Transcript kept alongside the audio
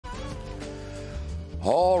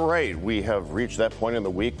All right, we have reached that point in the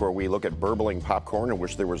week where we look at burbling popcorn and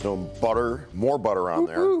wish there was no butter, more butter on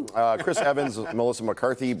there. Chris Evans, Melissa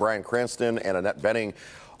McCarthy, Bryan Cranston, and Annette Bening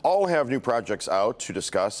all have new projects out to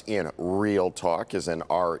discuss in Real Talk, as in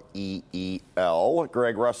R-E-E-L.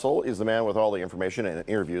 Greg Russell is the man with all the information and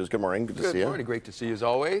interviews. Good morning. Good to see you. Good morning. Great to see you as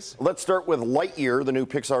always. Let's start with Lightyear, the new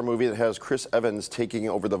Pixar movie that has Chris Evans taking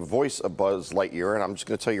over the voice of Buzz Lightyear. And I'm just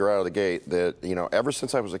going to tell you right out of the gate that, you know, ever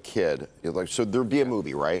since I was a kid, so there'd be a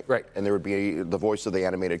movie, right? Right. And there would be the voice of the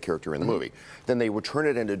animated character in the movie. Then they would turn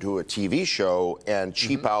it into a TV show and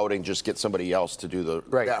cheap out and just get somebody else to do the...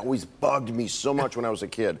 Right. That always bugged me so much when I was a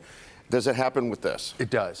kid. Does it happen with this? It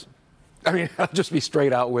does. I mean, I'll just be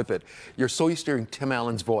straight out with it. You're so used to hearing Tim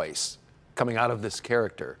Allen's voice coming out of this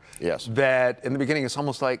character. Yes. That in the beginning, it's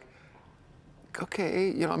almost like, okay,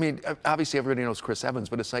 you know, I mean, obviously everybody knows Chris Evans,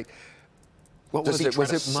 but it's like, what Does was he it? try Was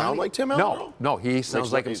to it sound money? like Tim Allen? No, he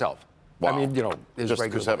sounds like himself. Wow. I mean, you know, his just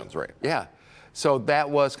regular Chris Evans, right? Yeah. So that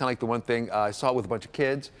was kind of like the one thing. I saw it with a bunch of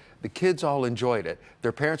kids. The kids all enjoyed it.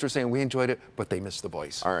 Their parents were saying we enjoyed it, but they missed the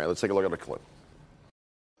voice. All right, let's take a look at the clip.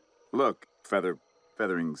 Look,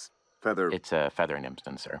 featherings. It's a feathering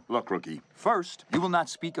instance, sir. Look, rookie. First, you will not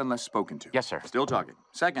speak unless spoken to. Yes, sir. Still talking.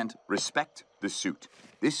 Second, respect the suit.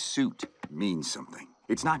 This suit means something.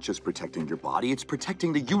 It's not just protecting your body, it's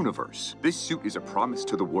protecting the universe. This suit is a promise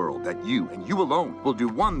to the world that you, and you alone, will do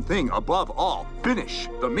one thing above all. Finish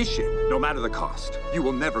the mission, no matter the cost. You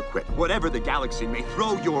will never quit. Whatever the galaxy may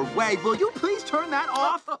throw your way, will you please turn that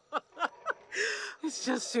off? It's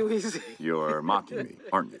just too easy. You're mocking me,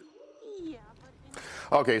 aren't you?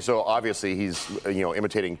 Okay, so obviously he's, you know,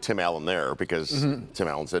 imitating Tim Allen there because Tim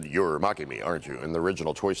Allen said, "You're mocking me, aren't you?" in the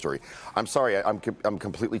original Toy Story. I'm sorry, I'm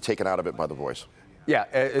completely taken out of it by the voice. Yeah,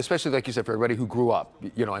 especially like you said, for everybody who grew up,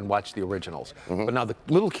 you know, and watched the originals. But now the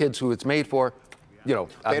little kids who it's made for, you know,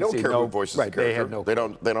 They don't care who voices the character. They had no. They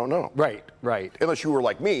don't know. Right, right. Unless you were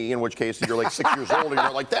like me, in which case you're like 6 years old and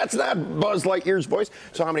you're like, "That's not Buzz Lightyear's voice."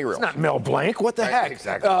 So how many reels? It's not Mel Blanc. What the heck?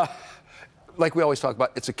 Exactly. Like we always talk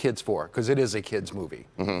about, it's a kid's for, because it is a kid's movie,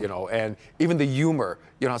 you know, and even the humor,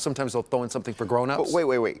 you know, sometimes they'll throw in something for grown-ups. But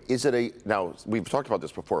wait. Is it a, now, we've talked about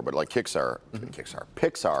this before, but like Pixar,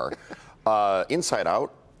 Inside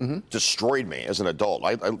Out destroyed me as an adult.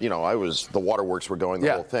 You know, I was, the waterworks were going,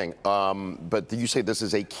 the whole thing. But you say this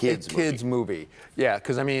is a kid's movie. Yeah,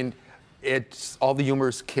 because I mean, it's all the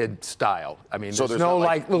humor's kid style. I mean, So there's no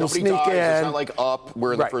like little nobody sneak dies. in. It's not like Up,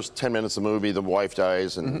 where in the Right. first 10 minutes of the movie, the wife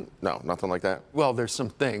dies, and no, nothing like that. Well, there's some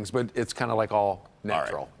things, but it's kind of like all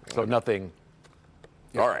natural. So nothing.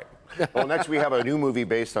 All right. Well, next we have a new movie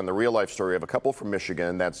based on the real life story of a couple from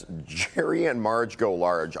Michigan. That's Jerry and Marge Go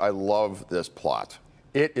Large. I love this plot.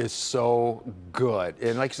 It is so good.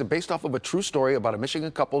 And like I said, based off of a true story about a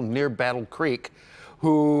Michigan couple near Battle Creek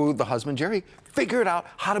who the husband, Jerry, figured out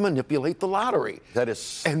how to manipulate the lottery. That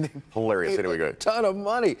is and hilarious. Anyway, a ton of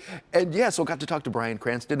money. And yeah, so got to talk to Bryan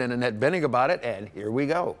Cranston and Annette Bening about it, and here we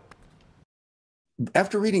go.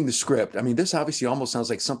 After reading the script, I mean, this obviously almost sounds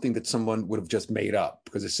like something that someone would have just made up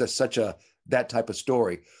because it's just such that type of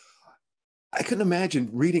story. I couldn't imagine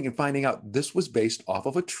reading and finding out this was based off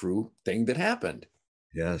of a true thing that happened.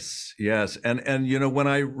 Yes. And you know, when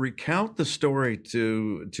I recount the story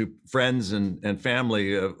to friends and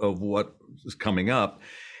family of what is coming up,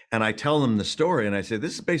 and I tell them the story and I say,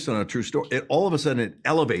 this is based on a true story, all of a sudden it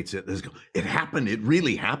elevates it. It happened. It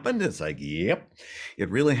really happened. It's like, yep, it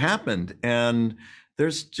really happened. And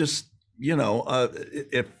there's just, you know,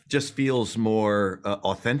 it just feels more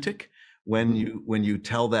authentic when you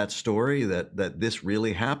tell that story that this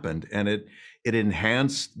really happened, and it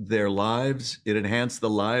enhanced their lives. It enhanced the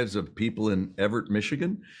lives of people in Everett,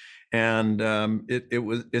 Michigan, and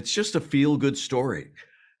it's just a feel-good story,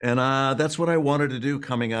 and that's what I wanted to do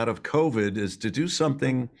coming out of COVID, is to do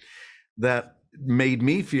something that made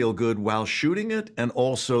me feel good while shooting it, and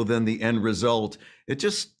also then the end result, it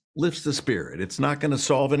just lifts the spirit. It's not going to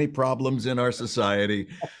solve any problems in our society,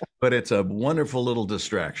 but it's a wonderful little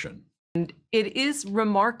distraction. And it is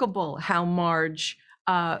remarkable how Marge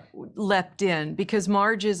leapt in, because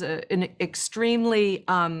Marge is an extremely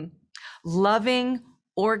loving,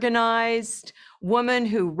 organized woman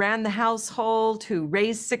who ran the household, who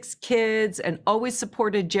raised 6 kids and always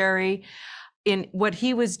supported Jerry in what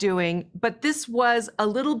he was doing. But this was a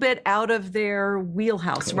little bit out of their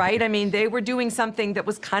wheelhouse, right? I mean, they were doing something that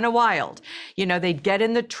was kind of wild. You know, they'd get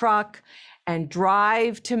in the truck and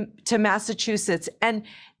drive to Massachusetts. And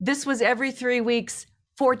this was every 3 weeks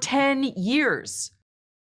for 10 years.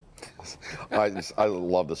 I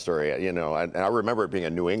love the story, you know, and I remember it being a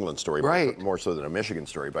New England story, Right. more so than a Michigan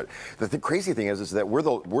story. But the crazy thing is that we're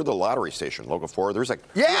the lottery station, Local 4. There's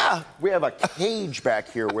we have a cage back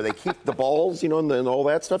here where they keep the balls, you know, and all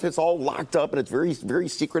that stuff. It's all locked up and it's very, very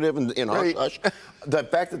secretive and hush hush. The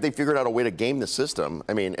fact that they figured out a way to game the system,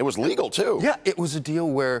 I mean, it was legal too. Yeah, it was a deal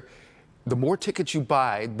where the more tickets you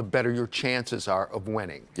buy, the better your chances are of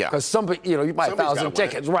winning. Yeah. Because somebody, you know, you buy Somebody's 1,000 gotta win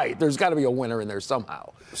tickets, it. right? There's got to be a winner in there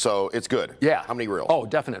somehow. So it's good. Yeah. How many reels? Oh,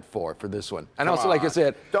 definite 4 for this one. And Come also, like I on.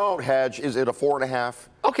 said, Don't hedge. Is it a 4.5?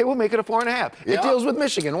 okay, we'll make it a 4.5. Yeah. It deals with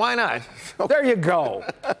Michigan. Why not? There you go.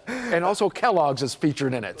 And also Kellogg's is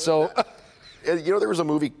featured in it. So, You know, there was a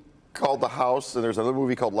movie called The House, and there's another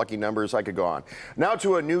movie called Lucky Numbers. I could go on. Now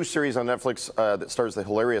to a new series on Netflix that stars the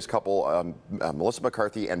hilarious couple, Melissa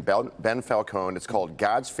McCarthy and Ben Falcone. It's called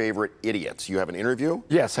God's Favorite Idiots. You have an interview?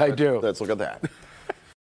 yes, I do. Let's look at that.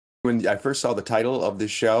 When I first saw the title of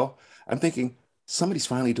this show, I'm thinking, somebody's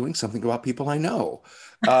finally doing something about people I know.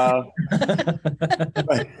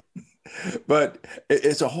 But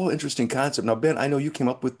it's a whole interesting concept. Now, Ben, I know you came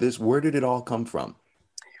up with this. Where did it all come from?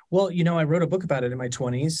 Well, you know, I wrote a book about it in my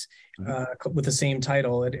 20s with the same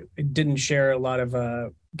title. It didn't share a lot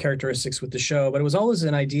of characteristics with the show, but it was always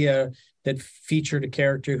an idea that featured a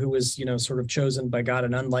character who was, you know, sort of chosen by God,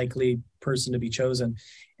 an unlikely person to be chosen.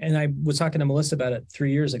 And I was talking to Melissa about it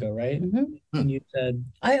 3 years ago, right? Mm-hmm. And you said,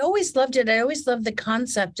 I always loved it. I always loved the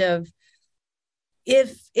concept of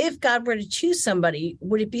if God were to choose somebody,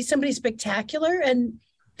 would it be somebody spectacular? And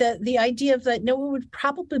the idea of that, no, it would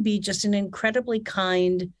probably be just an incredibly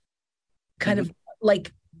kind, kind of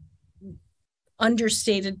like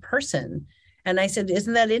understated person. And I said,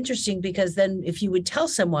 isn't that interesting? Because then if you would tell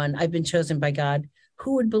someone I've been chosen by God,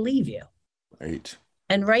 who would believe you? Right.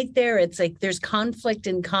 And right there, it's like there's conflict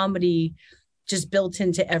in comedy just built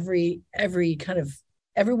into every kind of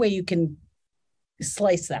every way you can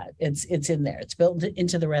slice that. It's in there. It's built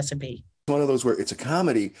into the recipe. One of those where it's a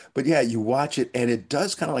comedy, but yeah, you watch it and it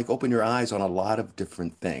does kind of like open your eyes on a lot of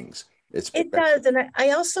different things. It does. And I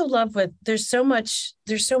also love there's so much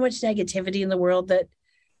negativity in the world that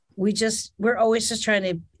we're always just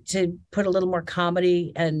trying to put a little more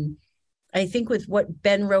comedy. And I think with what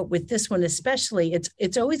Ben wrote with this one, especially,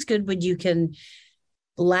 it's always good when you can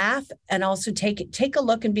laugh and also take a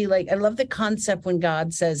look and be like, I love the concept when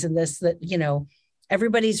God says in this that, you know,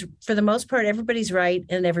 for the most part, everybody's right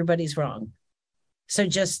and everybody's wrong. So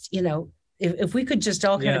just, you know, if we could just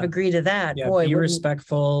all kind of agree to that, boy, be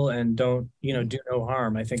respectful and don't, you know, do no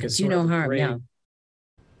harm. I think it's do no harm. Yeah.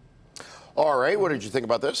 All right. What did you think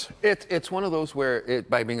about this? It's one of those where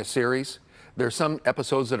by being a series, there's some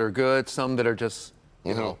episodes that are good, some that are just,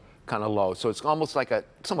 you know, kind of low. So it's almost like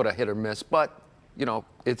somewhat a hit or miss, but, you know,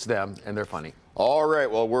 it's them and they're funny. All right.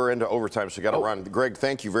 Well, we're into overtime, so we got to run. Greg,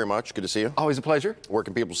 thank you very much. Good to see you. Always a pleasure. Where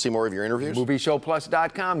can people see more of your interviews?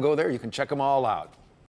 Movieshowplus.com. Go there. You can check them all out.